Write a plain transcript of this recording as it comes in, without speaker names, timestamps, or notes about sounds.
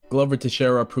Glover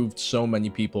Teixeira proved so many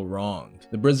people wrong.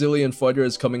 The Brazilian fighter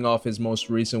is coming off his most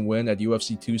recent win at UFC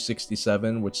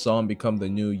 267, which saw him become the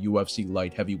new UFC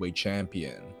light heavyweight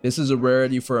champion. This is a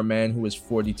rarity for a man who is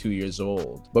 42 years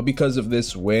old, but because of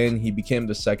this win, he became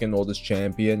the second oldest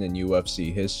champion in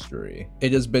UFC history.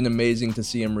 It has been amazing to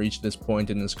see him reach this point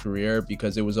in his career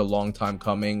because it was a long time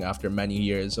coming after many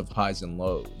years of highs and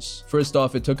lows. First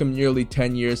off, it took him nearly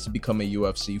 10 years to become a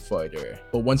UFC fighter,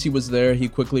 but once he was there, he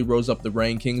quickly rose up the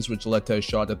rankings, which led to a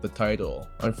shot at the title.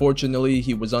 Unfortunately,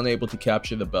 he was unable to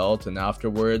capture the belt, and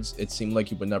afterwards, it seemed like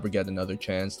he would never get another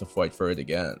chance to fight for it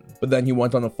again. But then he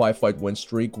went on a 5-fight win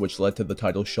streak, which led to the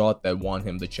title shot that won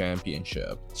him the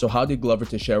championship. So how did Glover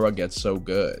Teixeira get so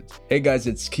good? Hey guys,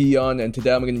 it's Keon, and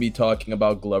today I'm going to be talking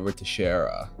about Glover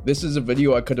Teixeira. This is a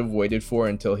video I could have waited for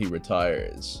until he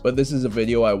retires, but this is a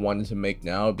video I wanted to make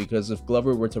now because if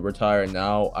Glover were to retire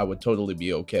now, I would totally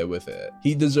be okay with it.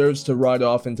 He deserves to ride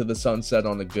off into the sunset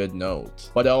on a good note,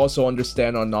 but I also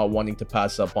understand on not wanting to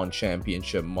pass up on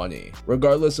championship money.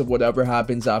 Regardless of whatever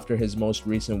happens after his most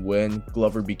recent win,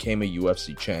 Glover became a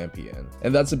UFC champion.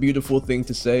 And that's a beautiful thing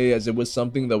to say, as it was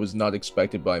something that was not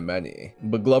expected by many.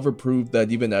 But Glover proved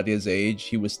that even at his age,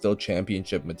 he was still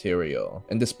championship material.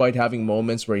 And despite having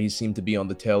moments where he seemed to be on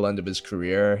the tail end of his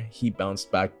career, he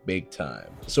bounced back big time.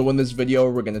 So in this video,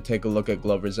 we're going to take a look at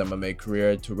Glover's MMA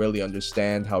career to really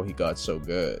understand how he got so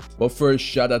good. But first,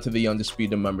 shout out to the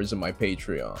Undisputed members of my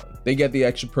Patreon. They get the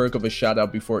extra perk of a shout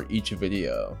out before each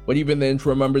video. But even the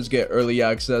intro members get early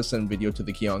access and video to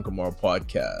the Keon Kamara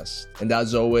podcast. And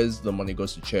as always, the money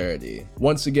goes to charity.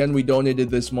 Once again, we donated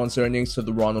this month's earnings to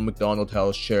the Ronald McDonald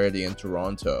House charity in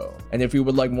Toronto. And if you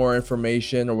would like more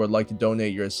information or would like to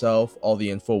donate yourself, all the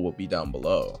info will be down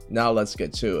below. Now let's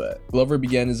get to it. Glover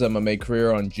began his MMA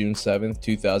career on June 7th,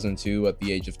 2002 at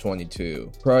the age of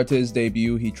 22. Prior to his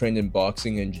debut, he trained in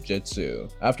boxing and jiu-jitsu.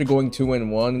 After going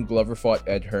 2-1, Glover fought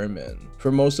Ed Herman.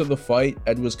 For most of the fight,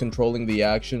 Ed was controlling the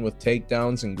action with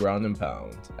takedowns and ground and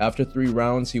pound. After 3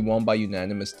 rounds, he won by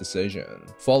unanimous decision.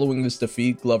 Following this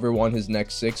defeat, Glover won his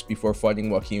next 6 before fighting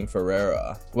Joaquim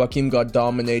Ferreira. Joaquim got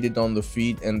dominated on the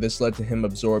feet, and this led to him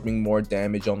absorbing more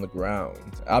damage on the ground.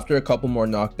 After a couple more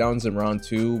knockdowns in round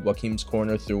 2, Joaquim's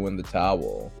corner threw in the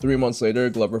towel. 3 months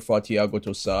later, Glover fought Thiago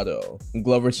Tosado.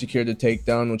 Glover secured a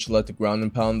takedown, which led to ground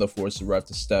and pound that forced the ref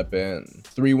to step in.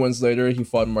 3 wins later, he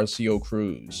fought Marcio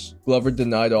Cruz. Glover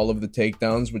denied all of the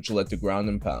takedowns, which led to ground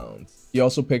and pound. He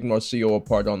also picked Marcio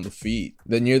apart on the feet.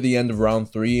 Then near the end of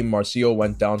round 3, Marcio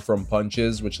went down from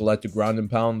punches, which led to ground and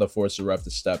pound that forced the ref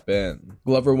to step in.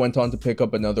 Glover went on to pick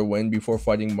up another win before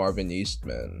fighting Marvin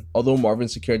Eastman. Although Marvin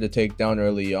secured a takedown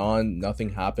early on, nothing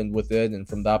happened with it, and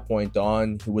from that point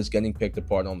on, he was getting picked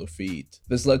apart on the feet.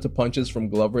 This led to punches from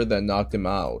Glover that knocked him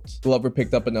out. Glover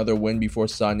picked up another win before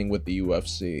signing with the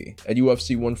UFC. At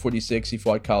UFC 146, he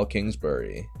fought Kyle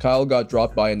Kingsbury. Kyle got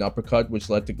dropped by an uppercut, which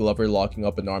led to Glover locking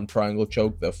up an arm triangle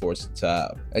choke that forced a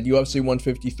tap. At UFC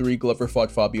 153, Glover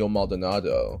fought Fabio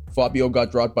Maldonado. Fabio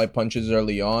got dropped by punches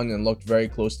early on and looked very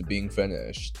close to being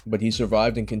finished, but he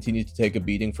survived and continued to take a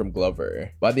beating from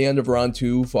Glover. By the end of round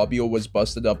 2, Fabio was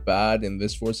busted up bad, and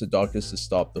this forced the doctors to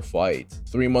stop the fight.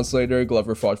 3 months later,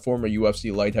 Glover fought former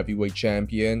UFC light heavyweight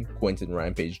champion Quinton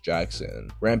Rampage Jackson.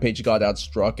 Rampage got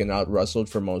outstruck and out-wrestled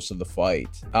for most of the fight.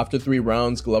 After 3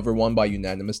 rounds, Glover won by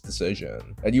unanimous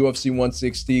decision. At UFC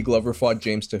 160, Glover fought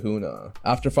James Tahuna.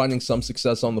 After finding some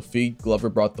success on the feet, Glover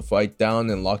brought the fight down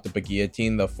and locked up a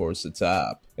guillotine that forced a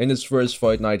tap. In his first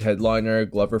fight night headliner,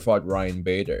 Glover fought Ryan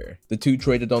Bader. The two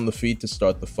traded on the feet to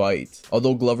start the fight.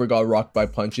 Although Glover got rocked by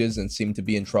punches and seemed to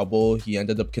be in trouble, he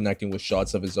ended up connecting with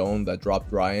shots of his own that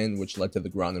dropped Ryan, which led to the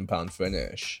ground and pound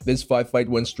finish. This 5-fight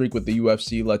win streak with the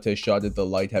UFC led to a shot at the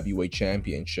light heavyweight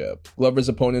championship. Glover's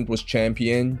opponent was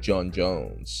champion John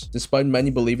Jones. Despite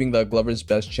many believing that Glover's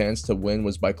best chance to win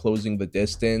was by closing the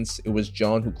distance, it was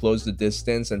John who closed the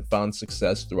distance and found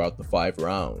success throughout the 5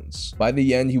 rounds. By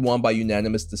the end, he won by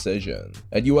unanimous decision.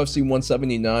 At UFC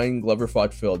 179, Glover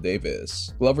fought Phil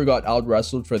Davis. Glover got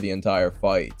out-wrestled for the entire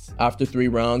fight. After 3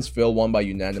 rounds, Phil won by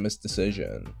unanimous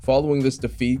decision. Following this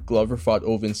defeat, Glover fought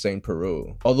Ovince St.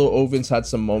 Preux. Although Ovince had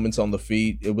some moments on the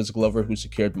feet, it was Glover who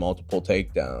secured multiple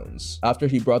takedowns. After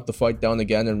he brought the fight down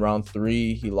again in round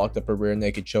 3, he locked up a rear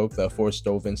naked choke that forced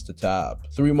Ovince to tap.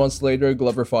 3 months later,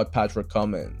 Glover fought Patrick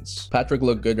Cummins. Patrick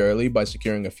looked good early by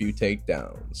securing a few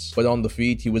takedowns, but on the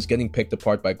feet, he was getting picked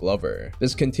apart by Glover. This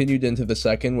This continued into the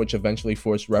second, which eventually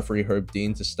forced referee Herb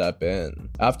Dean to step in.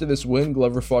 After this win,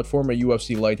 Glover fought former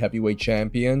UFC light heavyweight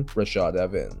champion Rashad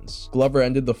Evans. Glover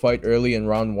ended the fight early in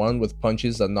round 1 with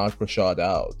punches that knocked Rashad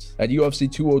out. At UFC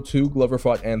 202, Glover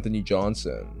fought Anthony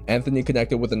Johnson. Anthony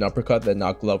connected with an uppercut that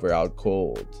knocked Glover out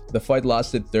cold. The fight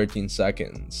lasted 13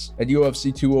 seconds. At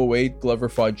UFC 208, Glover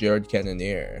fought Jared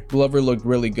Cannonier. Glover looked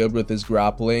really good with his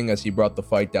grappling as he brought the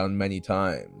fight down many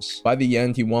times. By the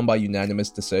end, he won by unanimous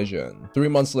decision. 3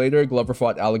 months later, Glover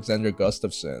fought Alexander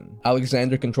Gustafsson.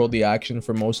 Alexander controlled the action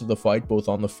for most of the fight, both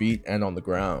on the feet and on the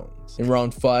ground. In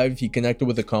round 5, he connected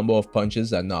with a combo of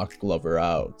punches that knocked Glover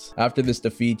out. After this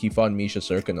defeat, he fought Misha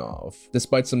Cirkunov.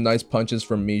 Despite some nice punches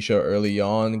from Misha early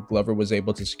on, Glover was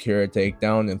able to secure a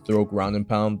takedown and throw ground and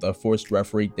pound that forced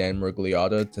referee Dan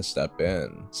Miragliotta to step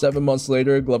in. 7 months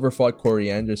later, Glover fought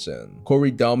Corey Anderson. Corey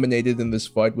dominated in this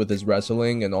fight with his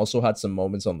wrestling and also had some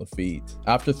moments on the feet.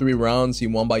 After 3 rounds, he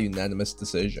won by unanimous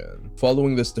decision.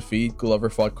 Following this defeat, Glover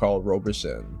fought Carl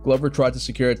Roberson. Glover tried to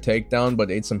secure a takedown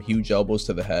but ate some huge elbows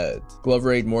to the head.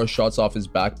 Glover ate more shots off his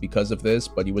back because of this,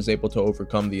 but he was able to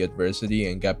overcome the adversity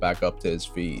and get back up to his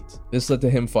feet. This led to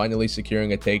him finally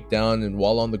securing a takedown, and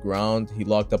while on the ground, he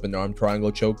locked up an arm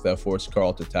triangle choke that forced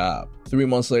Carl to tap. 3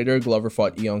 months later, Glover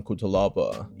fought Ion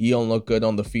Cutelaba. Ion looked good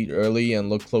on the feet early and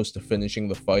looked close to finishing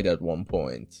the fight at one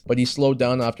point, but he slowed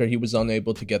down after he was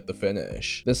unable to get the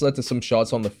finish. This led to some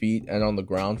shots on the feet and on the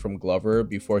ground from Glover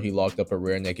before he locked up a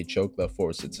rear naked choke that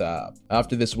forced a tap.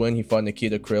 After this win, he fought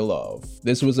Nikita Krylov.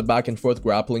 This was a back and forth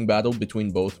grappling battle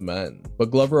between both men,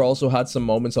 but Glover also had some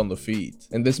moments on the feet,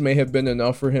 and this may have been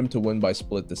enough for him to win by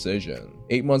split decision.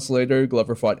 8 months later,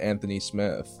 Glover fought Anthony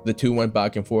Smith. The two went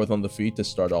back and forth on the feet to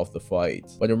start off the fight,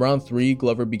 but in round 3,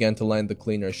 Glover began to land the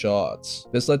cleaner shots.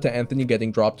 This led to Anthony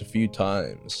getting dropped a few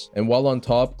times, and while on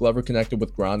top, Glover connected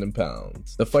with ground and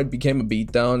pound. The fight became a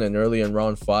beatdown, and early in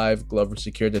round 5, Glover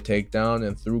secured a takedown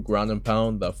and threw ground and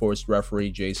pound that forced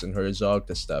referee Jason Herzog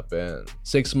to step in.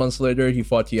 6 months later, he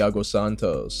fought Thiago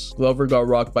Santos. Glover got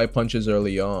rocked by punches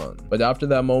early on, but after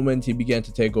that moment, he began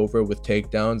to take over with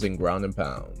takedowns and ground and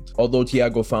pound. Although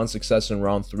Thiago found success in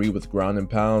round 3 with ground and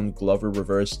pound, Glover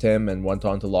reversed him and went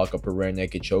on to lock up a rear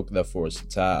naked choke that forced a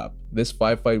tap. This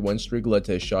 5-fight win streak led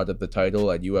to his shot at the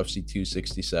title at UFC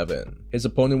 267. His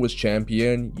opponent was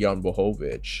champion Jan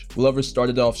Blachowicz. Glover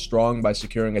started off strong by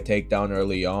securing a takedown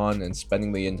early on and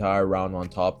spending the entire round on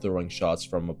top throwing shots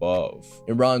from above.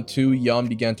 In round 2, Jan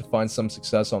began to find some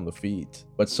success on the feet,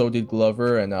 but so did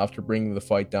Glover, and after bringing the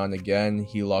fight down again,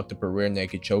 he locked up a rear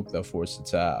naked choke that forced a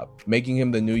tap, making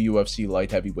him the new UFC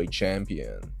light heavyweight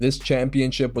champion. This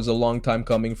championship was a long time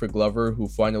coming for Glover, who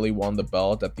finally won the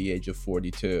belt at the age of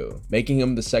 42. Making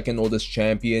him the second oldest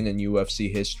champion in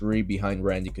UFC history behind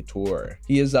Randy Couture.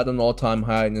 He is at an all-time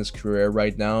high in his career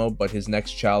right now, but his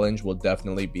next challenge will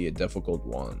definitely be a difficult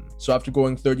one. So after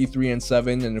going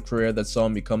 33-7 in a career that saw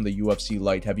him become the UFC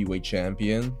light heavyweight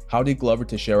champion, how did Glover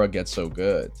Teixeira get so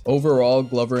good? Overall,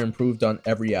 Glover improved on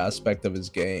every aspect of his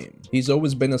game. He's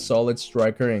always been a solid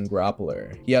striker and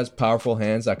grappler. He has powerful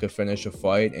hands that could finish a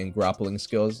fight and grappling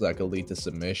skills that could lead to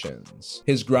submissions.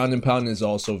 His ground and pound is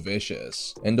also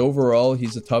vicious, and overall,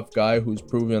 he's a tough guy who's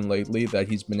proven lately that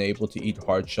he's been able to eat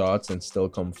hard shots and still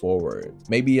come forward.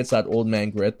 Maybe it's that old man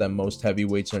grit that most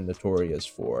heavyweights are notorious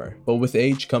for, but with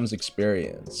age comes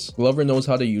experience. Glover knows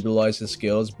how to utilize his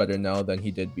skills better now than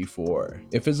he did before.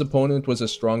 If his opponent was a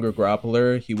stronger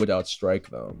grappler, he would outstrike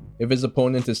them. If his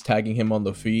opponent is tagging him on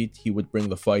the feet, he would bring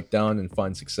the fight down and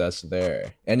find success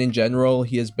there. And in general,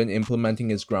 he has been implementing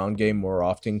his ground game more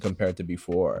often compared to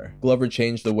before. Glover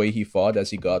changed the way he fought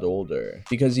as he got older,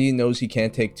 because he knows he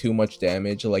can't take too much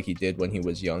damage like he did when he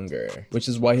was younger, which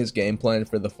is why his game plan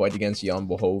for the fight against Jan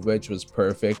Blachowicz was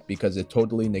perfect, because it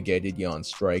totally negated Jan's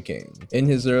striking. In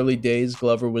his early days,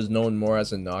 Glover was known more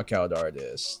as a knockout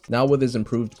artist. Now with his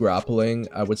improved grappling,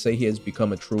 I would say he has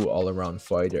become a true all-around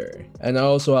fighter. And I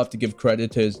also have to give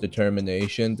credit to his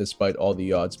determination despite all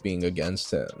the odds being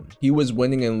against him. He was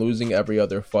winning and losing every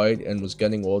other fight and was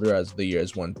getting older as the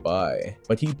years went by,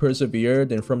 but he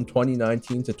persevered, and from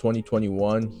 2019 to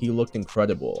 2021, he looked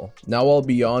incredible. Now I'll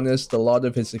be honest, a lot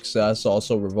of his success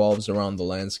also revolves around the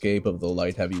landscape of the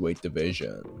light heavyweight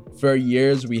division. For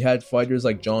years, we had fighters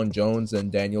like Jon Jones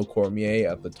and Daniel Cormier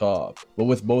at the top, but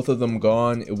with both of them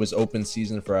gone, it was open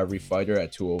season for every fighter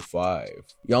at 205.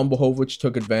 Jan Blachowicz Blachowicz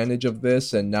took advantage of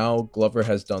this, and now Glover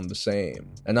has done the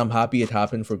same. And I'm happy it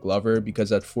happened for Glover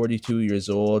because at 42 years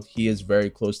old, he is very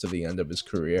close to the end of his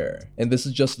career. And this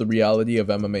is just the reality of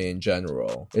MMA in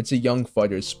general. It's a young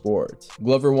fighter's sport.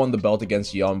 Glover won the belt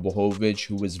against Jan Blachowicz,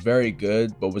 who was very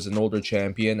good but was an older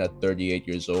champion at 38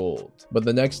 years old. But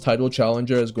the next title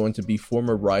challenger is going to be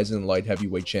former Rizin light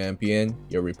heavyweight champion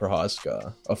Yuri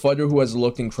Prochazka, a fighter who has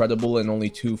looked incredible in only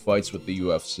 2 fights with the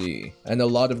UFC, and a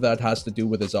lot of that has to do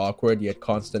with his awkward yet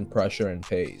constant pressure and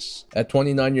pace. At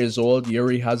 29 years old,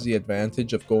 Yuri has the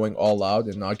advantage of going all out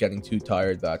and not getting too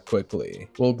tired that quickly.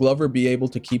 Will Glover be able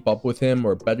to keep up with him,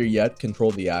 or better yet,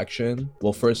 control the action?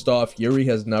 Well, first off, Yuri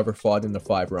has never fought in a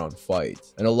 5-round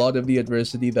fight, and a lot of the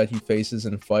adversity that he faces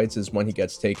in fights is when he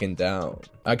gets taken down.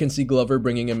 I can see Glover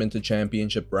bringing him into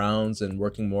championship rounds and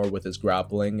working more with his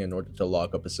grappling in order to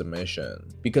lock up a submission,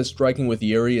 because striking with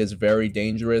Yuri is very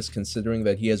dangerous considering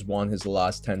that he has won his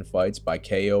last 10 fights by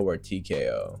KO or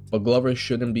TKO. But Glover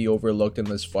shouldn't be overlooked in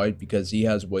this fight because he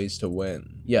has ways to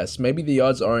win. Yes, maybe the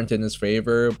odds aren't in his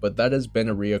favor, but that has been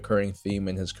a reoccurring theme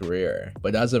in his career.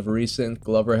 But as of recent,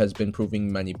 Glover has been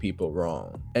proving many people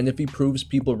wrong. And if he proves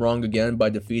people wrong again by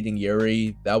defeating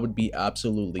Yuri, that would be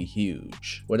absolutely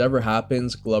huge. Whatever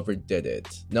happens, Glover did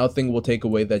it. Nothing will take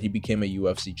away that he became a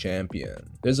UFC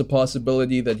champion. There's a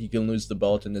possibility that he can lose the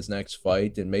belt in his next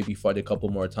fight and maybe fight a couple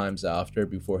more times after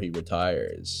before he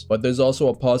retires. But there's also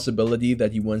a possibility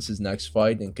that he wins his next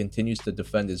fight and continues to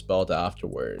defend his belt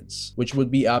afterwards, which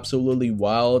would be absolutely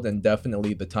wild and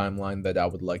definitely the timeline that I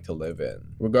would like to live in.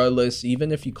 Regardless,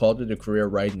 even if he called it a career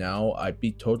right now, I'd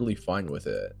be totally fine with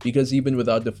it, because even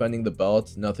without defending the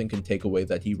belt, nothing can take away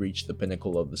that he reached the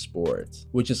pinnacle of the sport,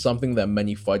 which is something that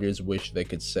many fighters wish they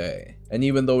could say. And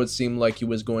even though it seemed like he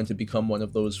was going to become one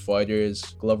of those fighters,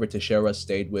 Glover Teixeira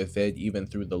stayed with it even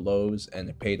through the lows, and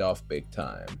it paid off big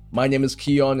time. My name is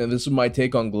Keon, and this is my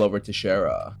take on Glover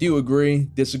Teixeira. Do you agree,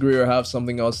 disagree, or have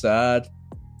something else to add?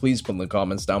 Please put in the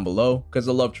comments down below, because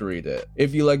I love to read it.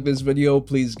 If you like this video,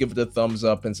 please give it a thumbs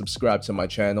up and subscribe to my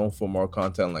channel for more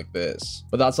content like this.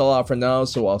 But that's all I have for now,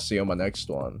 so I'll see you on my next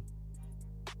one.